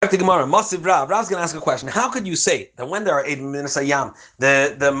the Gemara, Masiv Rav. Rav's going to ask a question. How could you say that when there are Eidim Minas Hayam,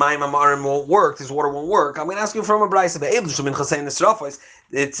 the Mayim Amarim won't work, this water won't work? I'm going to ask you from a Brayse.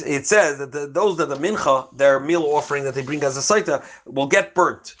 It says that those that the mincha, their meal offering that they bring as a saita, will get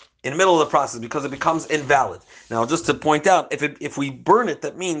burnt in the middle of the process because it becomes invalid. Now, just to point out, if we burn it,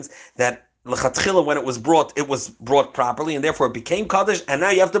 that means that l'chatchila, when it was brought properly, and therefore it became kaddish, and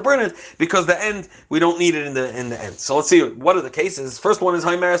now you have to burn it because the end, we don't need it in the end. So let's see what are the cases. First one is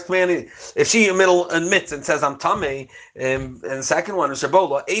Haimeres Tmani. If she in the middle admits and says I'm tamei, and the second one is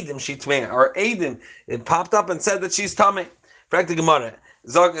Shabola Eidim she tmei, or Eidim it popped up and said that she's tamei. Practic Gemara.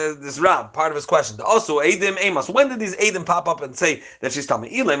 This Rab, part of his question. Also, Eidim Amos. When did these Eidim pop up and say that she's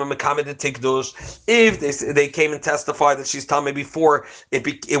Tamei? If they came and testified that she's Tamei before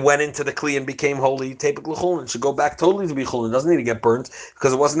it went into the Kli and became holy, it should go back totally to be Chulin. It doesn't need to get burnt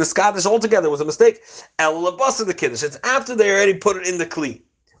because it wasn't a Skadish altogether. It was a mistake. El Labasa the Kiddush. It's after they already put it in the Kli.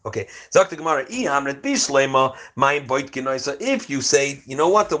 Okay, if you say, you know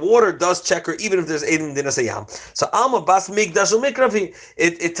what, the water does check her even if there's Eidim Dinasayam. So Alma Bas Migdash Mikrafi,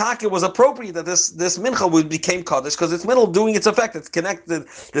 it was appropriate that this mincha would became Kaddish because it's middle doing its effect. It's connected.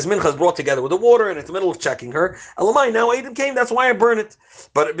 This mincha is brought together with the water and it's the middle of checking her. Elamai, now Eidim came, that's why I burn it.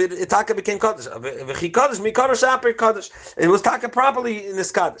 But it taka became Kaddish. It was taka properly in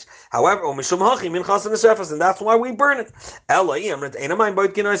this Kaddish. However, and that's why we burn it.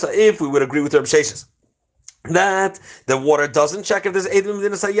 If we would agree with Reb Sheshes that the water doesn't check if there's Eidim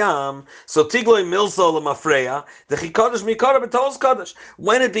Dinas Hayam, so Tigloi Milso Lemafreya, the Chikadosh Mikara B'Tos Kadosh,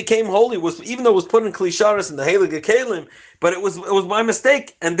 when it became holy, was even though it was put in Klisharis and the Heilige Kalim, but it was my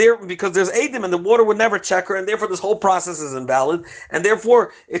mistake, and because there's Eidim and the water would never check her, and therefore this whole process is invalid, and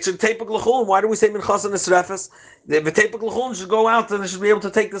therefore it should Tepek L'Chulin. Why do we say Minchas and Esrefes? The Tepek L'Chulin should go out and it should be able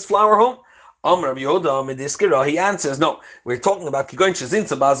to take this flour home. He answers, no, we're talking about Kigoin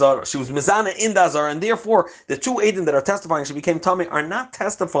Shazinsa Bazar. She was Mizana in Dazar, and therefore the two Eidim that are testifying she became Tamei are not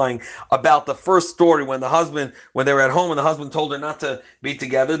testifying about the first story when they were at home and the husband told her not to be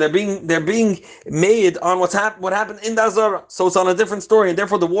together. They're being made on what happened in Dazar. So it's on a different story, and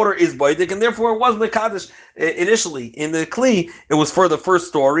therefore the water is Baidik, and therefore it wasn't the Kaddish initially. In the Kli, it was for the first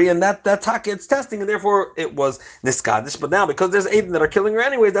story, and that Taka it's testing, and therefore it was Niskadish. But now, because there's Eidim that are killing her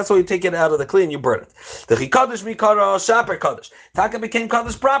anyway, that's why you take it out of the Kli and you burn it. The Chikadosh Mikara Shaper Kaddish. Taka became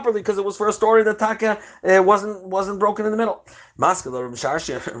Kaddish properly because it was for a story that Taka wasn't broken in the middle. Maskala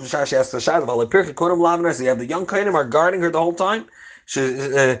Ramsharshi asked the Shad of Alipirka Kunam Lavner. So you have the young Kainim are guarding her the whole time.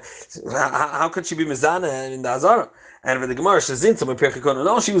 How could she be Mizana in the Azara? And with the Gemara, Shazinta with Pirkei Kuna.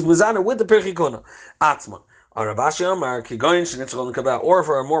 No, she was Mizana with the Pirkei Kuna. Atzman. Or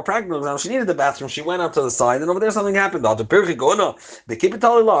for a more practical example, she needed the bathroom. She went out to the side, and over there something happened. The Pirkei Kuna, the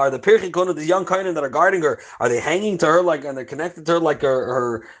Pirkei Kuna, the young Kainim that are guarding her, are they hanging to her and they're connected to her like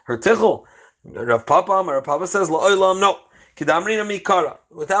her tichel? Rav Papa says, no.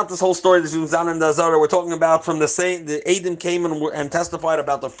 Without this whole story, this Zan and Dazara, we're talking about from the Eidim came and testified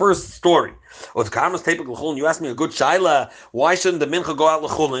about the first story. You asked me a good shaila. Why shouldn't the mincha go out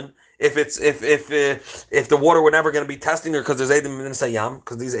l'chulin if the water were never going to be testing her because there's Eidim in Sayam,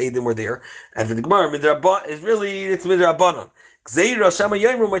 because these Eidim were there? And the Gemara it's midrabanan. Really,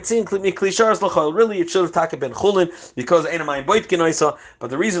 it should have been chulin because enamayim boit genoisa.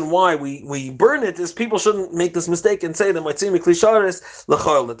 But the reason why we burn it is people shouldn't make this mistake and say that mitzim klisharis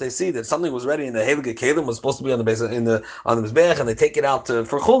lachol, that they see that something was ready in the heilige kelim was supposed to be on the base on the mizbeach and they take it out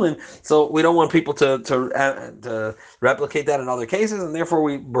for chulin. So we don't want people to replicate that in other cases, and therefore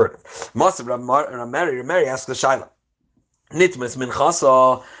we burn it. Masav Mary asked the shaila nitmas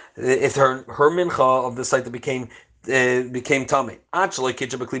minchasa, if her mincha of the site that became tummy. Actually,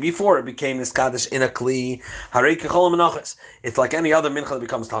 before it became this kaddish in a kli, it's like any other mincha that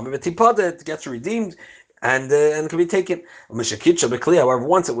becomes tummy, but tipadet gets redeemed and can be taken. However,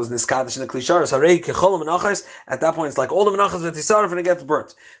 once it was niskadish in the klisharis, at that point it's like all the menachas v'tisarif and it gets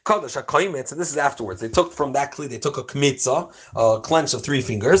burnt. Kaddish hakaimitz, and this is afterwards. They took from that kli, they took a kmitza, a clench of 3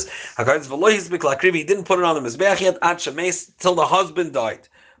 fingers. He didn't put it on the mizbeach yet till the husband died.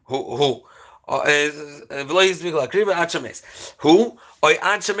 Who? Who?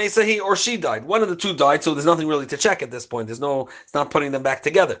 He or she died. One of the two died, so there's nothing really to check at this point. It's not putting them back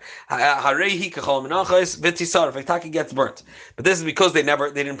together. Itaki gets burnt. But this is because they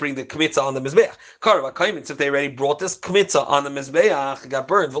didn't bring the kmitza on the mizbeach. If they already brought this kmitza on the mizbeach, it got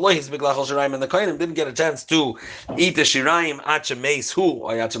burned. And the kainim didn't get a chance to eat the shiraim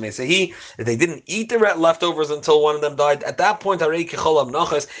if they didn't eat the leftovers until one of them died. At that point,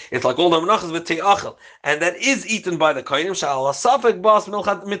 it's like all the menachas v'te'achel, and that is eaten by the kohenim. Sha'al safek bas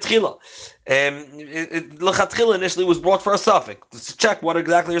milchat mitchila. Lechatchila initially was brought for a suffix to check what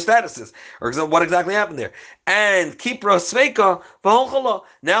exactly her status is, or what exactly happened there. And kipra sveika v'holchala.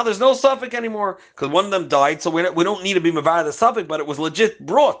 Now there's no suffix anymore because one of them died, so we don't need to be mavara the suffix, but it was legit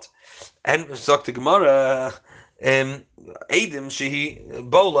brought. And Zakta Gemara, Adim shehi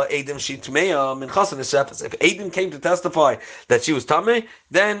bola Adim she tmeya minchas neshefes. If Adim came to testify that she was tamei,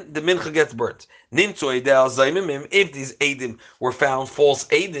 then the mincha gets burnt. Nimtzoi de'al zaymimim. If these Adim were found false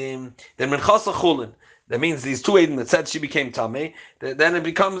Adim, then minchas chulin. That means these two Adim that said she became tamei, then it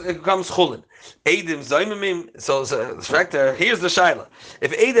becomes chulin. Adim zaymimim. So here's the shaila.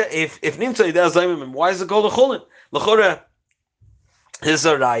 If nimtzoi de'al zaymimim, why is it called a chulin? L'chora is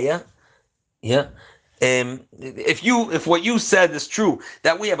a raya. Yeah. If what you said is true,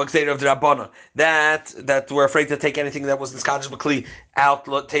 that we have a Gzeira of the Rabbana, that we're afraid to take anything that was in Skadish Bakli out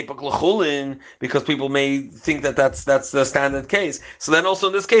Tepuk L'chulin, because people may think that that's the standard case. So then also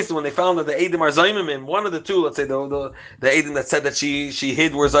in this case, when they found that the Eidim are Zaymimim, one of the two, let's say the Eidim that said that she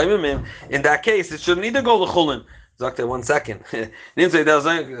hid were Zaymimim, in that case, it shouldn't either go L'chulin. Zakta, 1 second.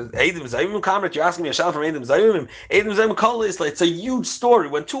 You're asking me a shout from Eidim Zayimim. Eidim Zayimim Kol is like, it's a huge story.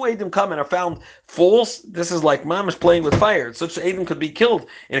 When two Eidim come and are found false, this is like mamish playing with fire. Such Eidim could be killed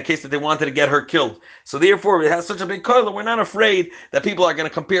in a case that they wanted to get her killed. So therefore, it has such a big coil that we're not afraid that people are going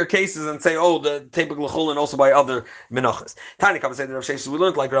to compare cases and say, oh, the Tepuk L'chulin also by other menachas. Tani Kabbalah said that Rav Sheshes, we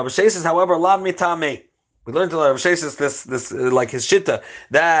learned like Rav Sheshes, however, lav mitameh. We learned to Rav Sheshes this like his shitta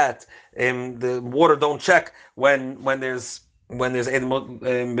that the water don't check when there's Edom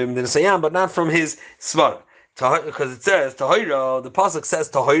Sayam, but not from his svar, because it says Tahira. The pasuk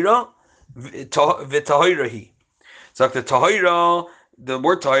says Tahira v'Tahirahi. So the Tahira, the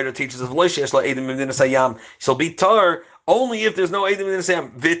word Tahira teaches us V'loishesh la Edom Sayam. She'll be tar only if there's no Edom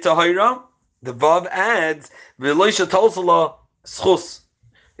Sayam. V'Tahira. The vav adds V'loisha Tolsala schus.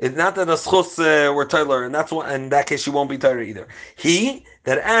 It's not that a schus were Tyler, and that's one. In that case, she won't be Tyler either. He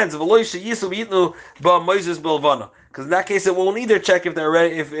that adds v'loisha yisu yitnu ba Moses bilvana, because in that case it won't either check if they're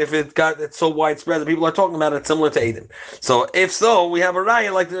ready, if it's so widespread that people are talking about it similar to Edom. So if so, we have a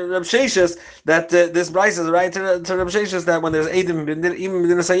raya like the Reb Sheshes that this Bryce is a raya to Reb Sheshes that when there's Edom even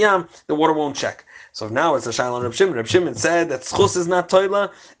within a sayam, the water won't check. So now it's a shaila on Reb Shimon. Reb Shimon said that schus is not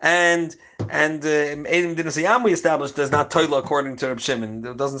toila, and Edom Din Sayam we established is not toila according to Reb Shimon.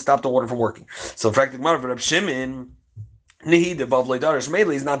 It doesn't stop the water from working. So in fact, the Gemara for Reb Shimon, Nihi devav leidarish.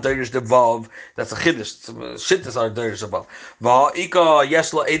 Mainly is not darish devav. That's a chiddush. Shittas are darish devav. Va'ika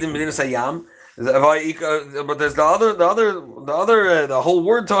yeshla Edom Din Sayam. But there's the whole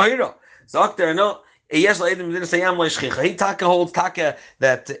word tahira. Zok there no. He holds taka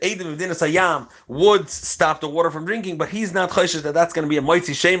that Eidim V'din Sayam would stop the water from drinking, but he's not choshesh that that's going to be a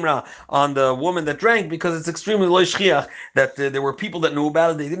moitzi shemra on the woman that drank, because it's extremely loy shchiach that there were people that knew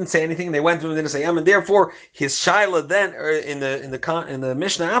about it. They didn't say anything. They went to V'din Sayam, and therefore his shaila then in the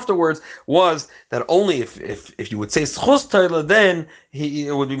Mishnah afterwards was that only if you would say schus taila, then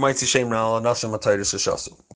it would be moitzi shemra al nashim atayris shashu.